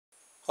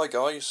Hi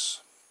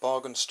guys,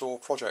 bargain store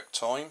project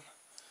time.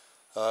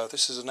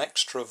 This is an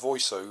extra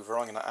voiceover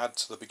I'm going to add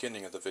to the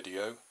beginning of the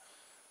video,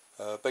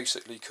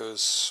 basically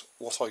because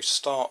what I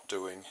start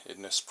doing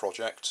in this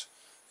project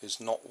is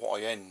not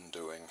what I end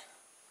doing.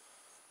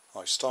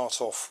 I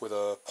start off with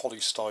a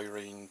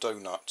polystyrene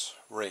donut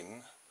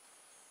ring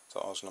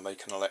that I was going to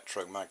make an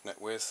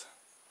electromagnet with,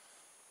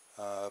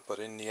 but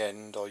in the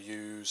end I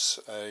use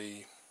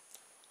a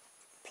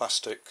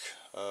plastic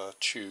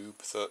tube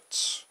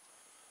that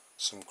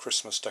some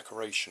Christmas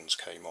decorations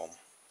came on.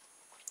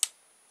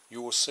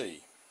 You will see.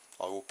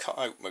 I will cut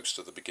out most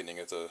of the beginning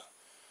of the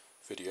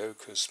video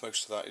because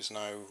most of that is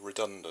now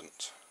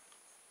redundant.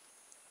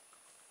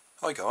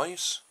 Hi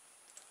guys,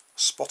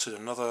 spotted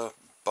another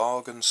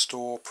bargain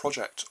store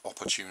project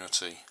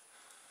opportunity.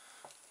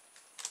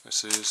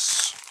 This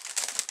is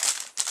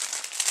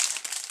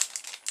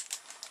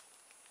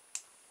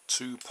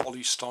 2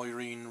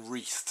 polystyrene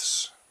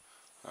wreaths.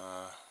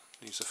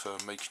 These are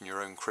for making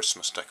your own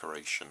Christmas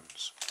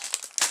decorations.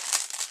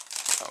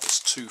 That was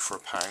 2 for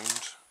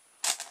 £1.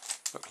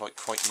 Look like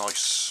quite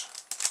nice,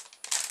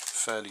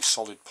 fairly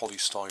solid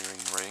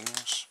polystyrene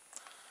rings.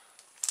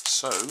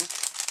 So,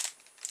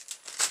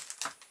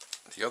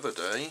 the other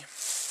day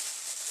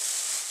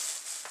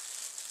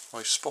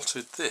I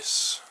spotted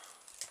this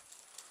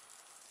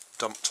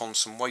dumped on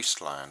some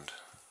wasteland.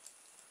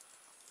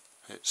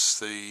 It's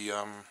the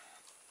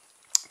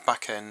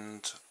back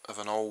end of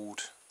an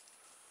old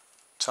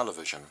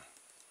television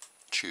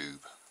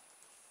tube.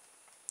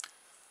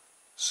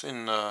 It's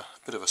in a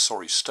bit of a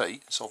sorry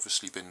state. It's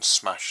obviously been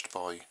smashed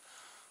by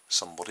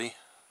somebody,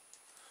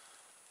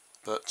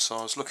 but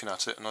I was looking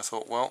at it and I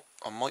thought, well,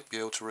 I might be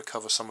able to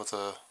recover some of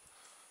the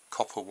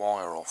copper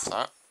wire off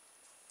that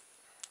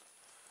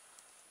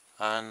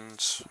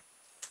and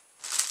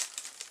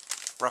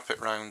wrap it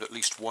round at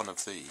least one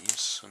of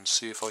these and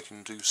see if I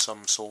can do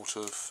some sort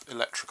of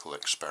electrical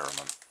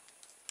experiment.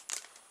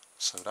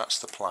 So that's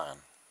the plan.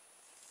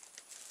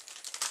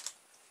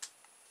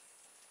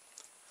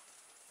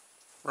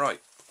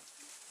 Right,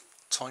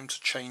 time to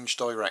change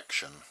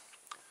direction.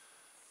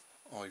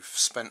 I've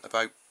spent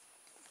about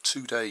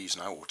 2 days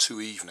now, or 2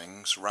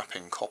 evenings,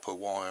 wrapping copper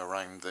wire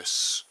around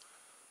this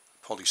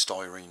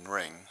polystyrene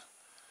ring,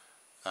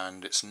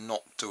 and it's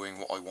not doing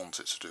what I want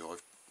it to do.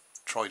 I've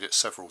tried it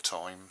several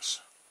times.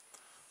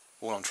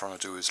 All I'm trying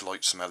to do is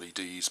light some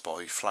LEDs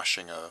by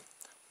flashing a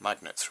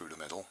magnet through the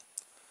middle,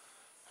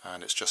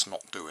 and it's just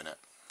not doing it.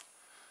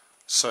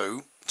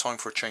 So, time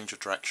for a change of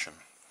direction.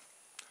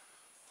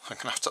 I'm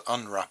going to have to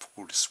unwrap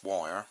all this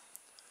wire.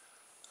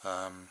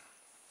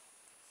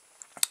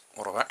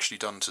 What I've actually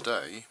done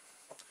today,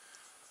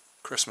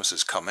 Christmas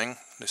is coming,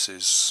 this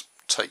is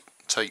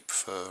tape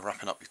for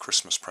wrapping up your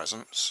Christmas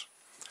presents.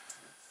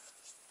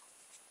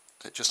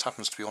 It just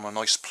happens to be on a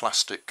nice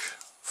plastic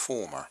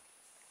former.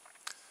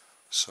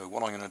 So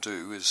what I'm going to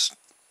do is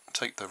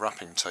take the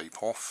wrapping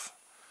tape off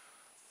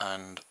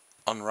and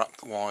unwrap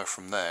the wire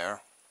from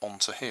there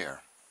onto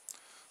here.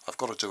 I've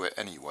got to do it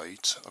anyway,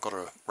 I've got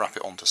to wrap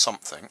it onto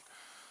something,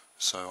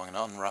 so I'm going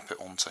to unwrap it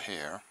onto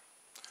here.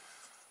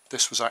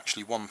 This was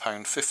actually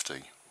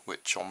 £1.50,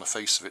 which on the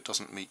face of it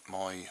doesn't meet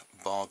my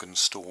bargain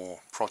store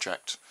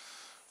project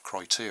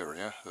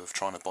criteria of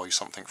trying to buy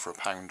something for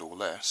 £1 or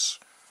less,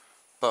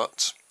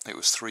 but it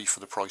was 3 for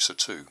the price of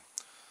 2,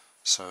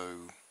 so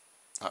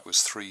that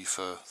was 3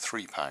 for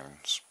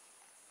 £3,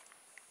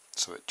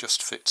 so it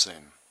just fits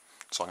in.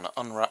 So I'm going to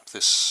unwrap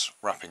this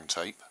wrapping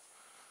tape,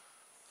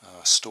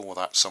 store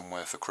that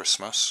somewhere for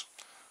Christmas,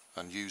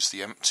 and use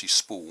the empty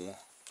spool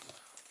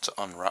to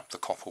unwrap the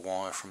copper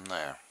wire from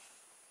there.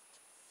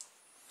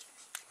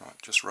 Right,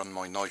 just run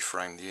my knife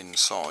around the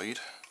inside.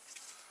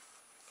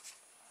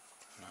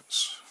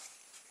 That's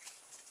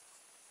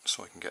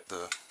so I can get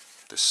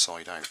this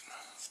side out.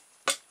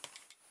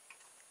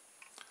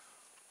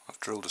 I've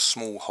drilled a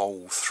small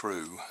hole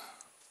through,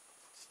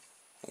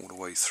 all the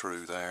way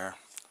through there,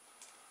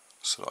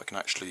 so that I can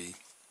actually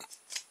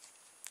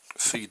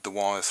feed the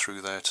wire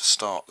through there to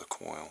start the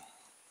coil.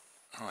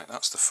 Right,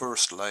 that's the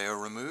first layer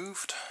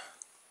removed.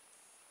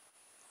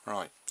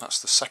 Right,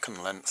 that's the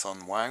second length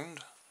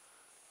unwound.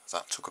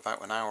 That took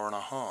about an hour and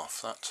a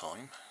half that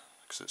time,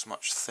 because it's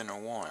much thinner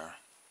wire.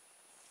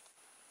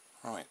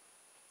 Right,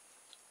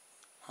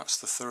 that's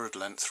the third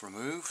length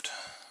removed.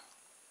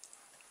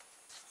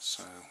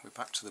 So we're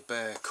back to the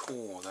bare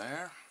core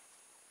there.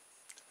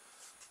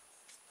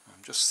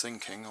 I'm just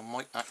thinking I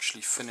might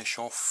actually finish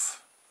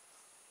off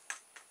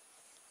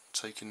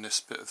taking this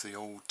bit of the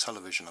old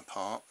television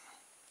apart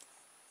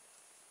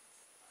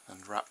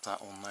and wrap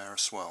that on there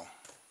as well.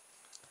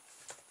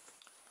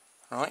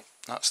 Right,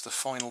 that's the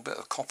final bit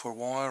of copper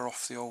wire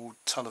off the old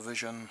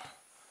television,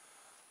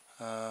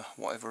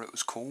 whatever it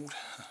was called,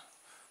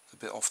 the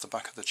bit off the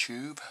back of the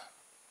tube.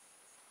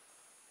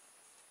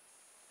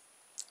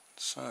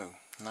 So,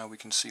 now we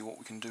can see what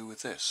we can do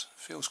with this.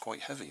 Feels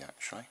quite heavy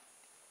actually,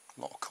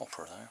 a lot of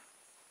copper there.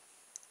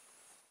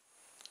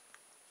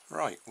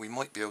 Right, we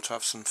might be able to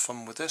have some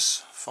fun with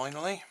this,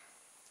 finally.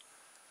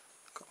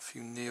 Got a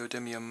few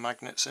neodymium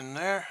magnets in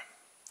there.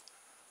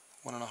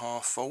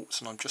 1.5 volts,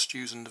 and I'm just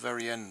using the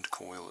very end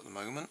coil at the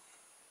moment.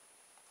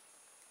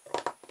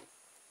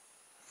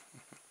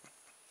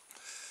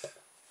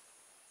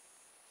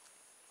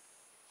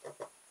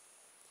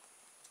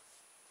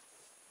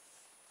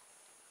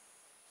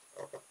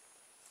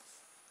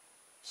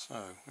 So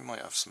we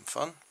might have some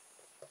fun.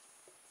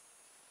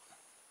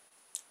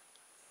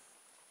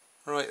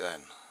 Right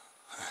then,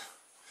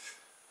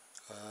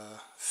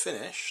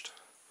 finished.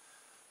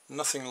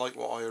 Nothing like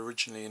what I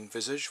originally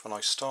envisaged when I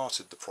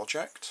started the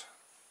project.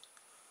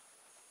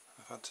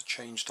 I've had to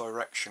change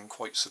direction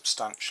quite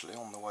substantially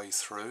on the way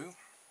through.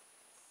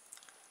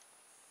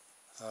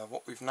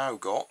 What we've now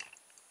got,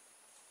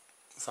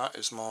 that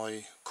is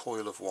my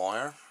coil of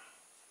wire,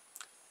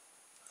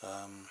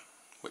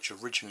 which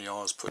originally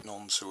I was putting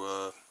onto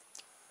a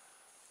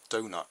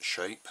donut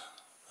shape.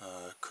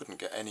 Couldn't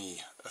get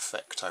any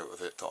effect out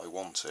of it that I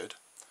wanted,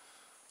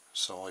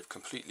 so I've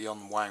completely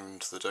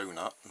unwound the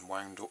donut and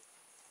wound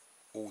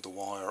all the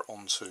wire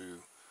onto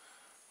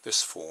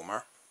this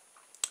former,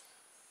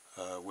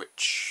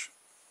 which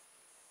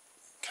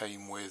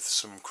came with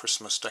some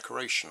Christmas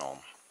decoration on.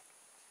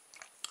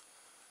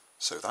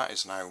 So that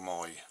is now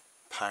my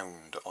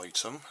pound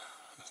item,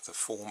 the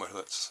former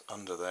that's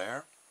under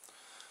there.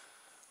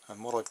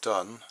 And what I've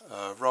done,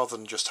 rather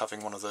than just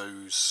having one of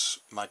those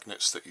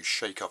magnets that you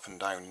shake up and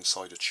down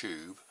inside a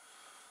tube,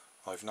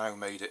 I've now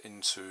made it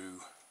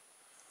into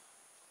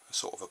a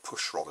sort of a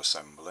pushrod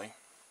assembly.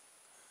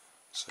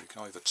 So you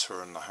can either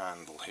turn the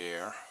handle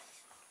here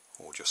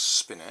or just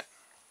spin it.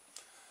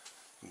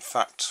 In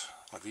fact,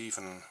 I've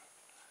even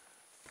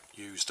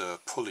used a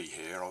pulley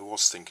here. I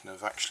was thinking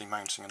of actually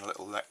mounting a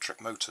little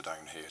electric motor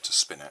down here to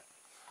spin it,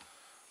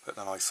 but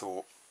then I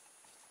thought,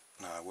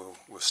 no,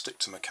 we'll stick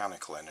to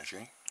mechanical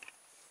energy.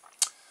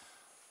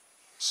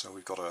 So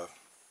we've got a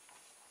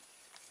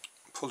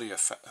pulley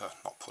effect,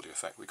 not pulley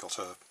effect, we've got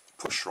a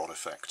pushrod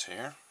effect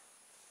here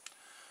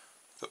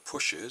that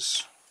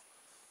pushes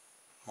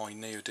my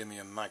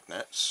neodymium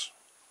magnets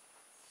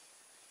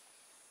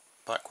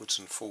backwards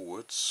and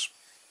forwards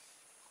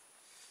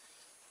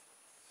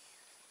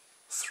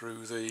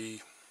through the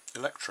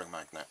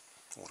electromagnet,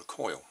 or the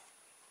coil.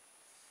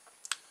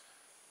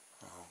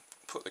 I'll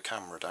put the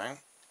camera down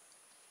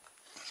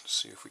to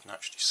see if we can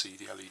actually see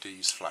the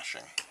LEDs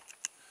flashing.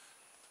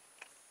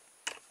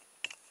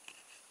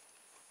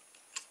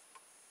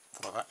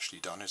 What I've actually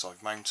done is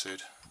I've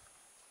mounted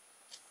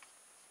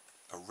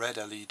a red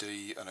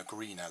LED and a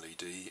green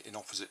LED in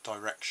opposite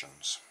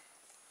directions,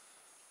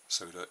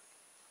 so that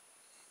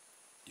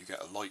you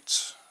get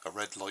a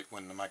red light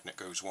when the magnet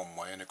goes one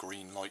way and a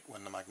green light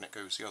when the magnet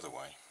goes the other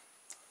way.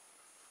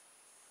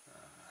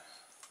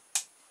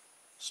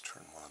 Let's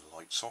turn one of the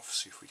lights off,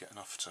 see if we get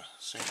enough to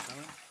see it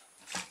going.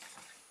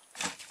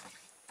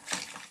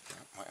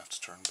 Might have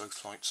to turn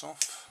both lights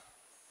off.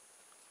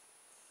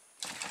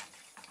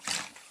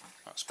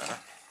 That's better.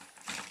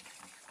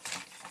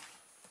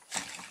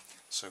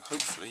 So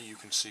hopefully you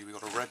can see we've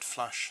got a red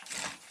flash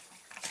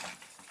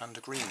and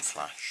a green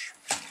flash.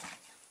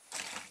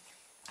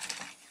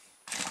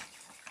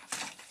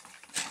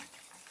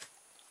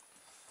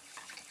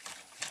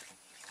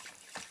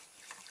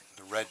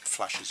 The red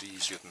flashes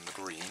easier than the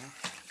green.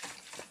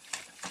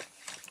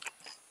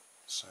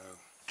 So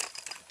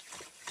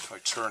if I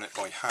turn it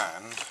by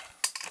hand,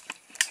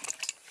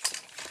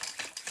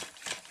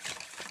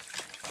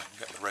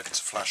 get the red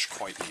to flash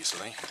quite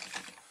easily,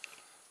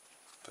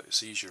 but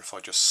it's easier if I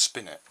just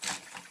spin it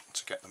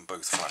to get them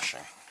both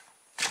flashing.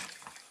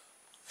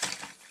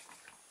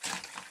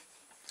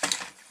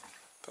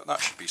 But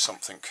that should be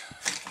something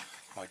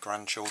my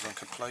grandchildren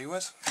could play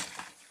with.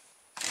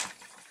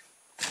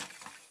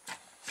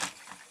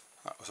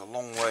 That was a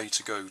long way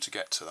to go to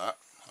get to that.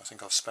 I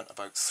think I've spent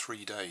about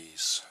 3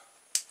 days.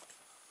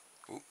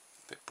 Ooh,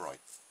 a bit bright.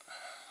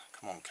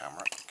 Come on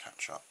camera,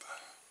 catch up.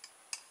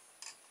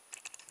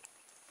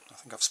 I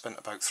think I've spent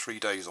about 3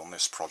 days on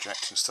this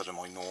project instead of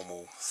my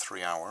normal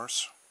 3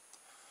 hours,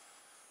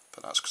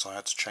 but that's because I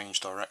had to change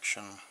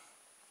direction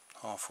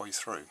halfway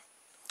through.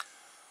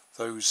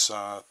 Those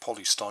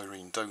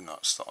polystyrene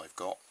donuts that I've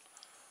got,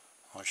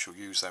 I shall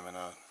use them in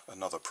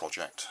another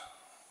project.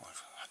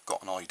 I've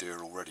got an idea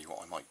already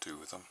what I might do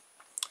with them.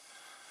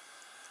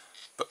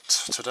 But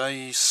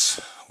today's,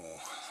 or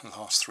the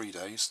last 3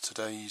 days,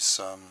 today's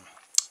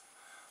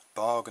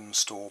bargain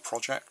store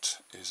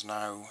project is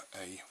now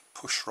a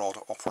pushrod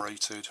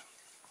operated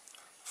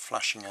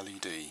flashing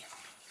LED.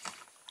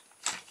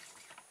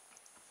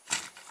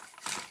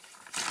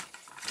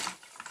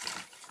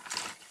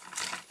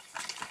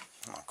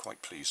 I'm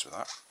quite pleased with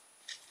that.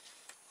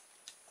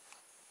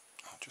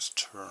 I'll just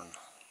turn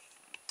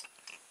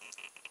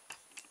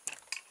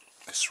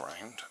this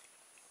round.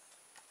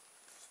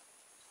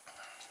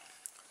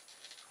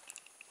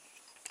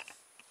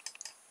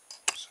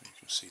 So you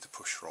can see the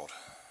pushrod.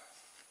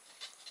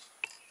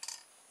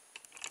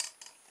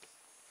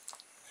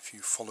 If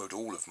you followed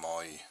all of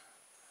my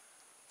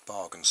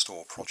bargain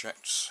store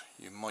projects,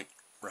 you might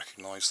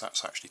recognise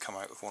that's actually come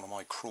out of one of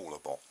my crawler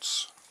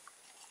bots.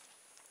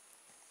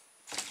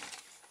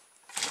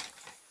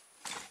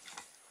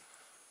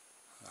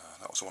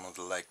 was one of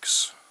the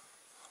legs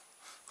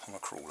on a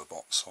crawler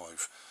box, so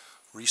I've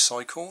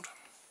recycled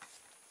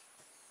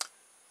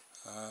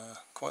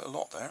quite a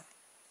lot there.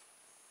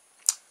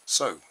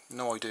 So,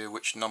 no idea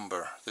which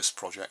number this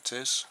project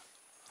is,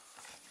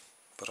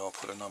 but I'll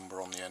put a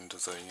number on the end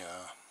of the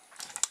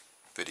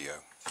video.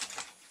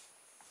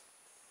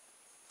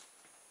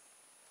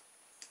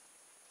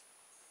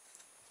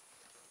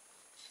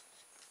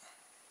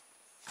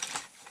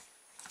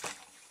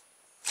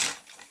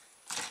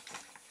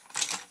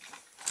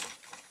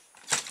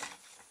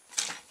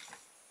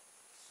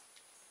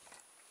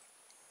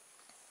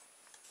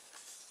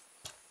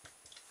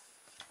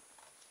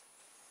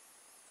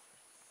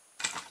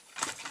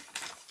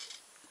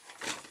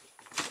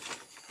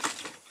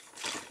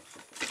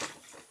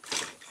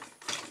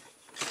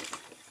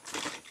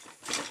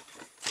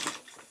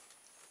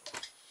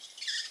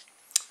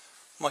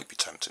 Might be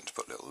tempting to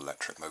put a little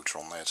electric motor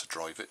on there to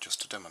drive it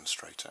just to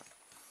demonstrate it,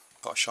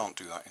 but I shan't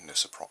do that in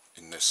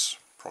this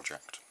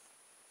project.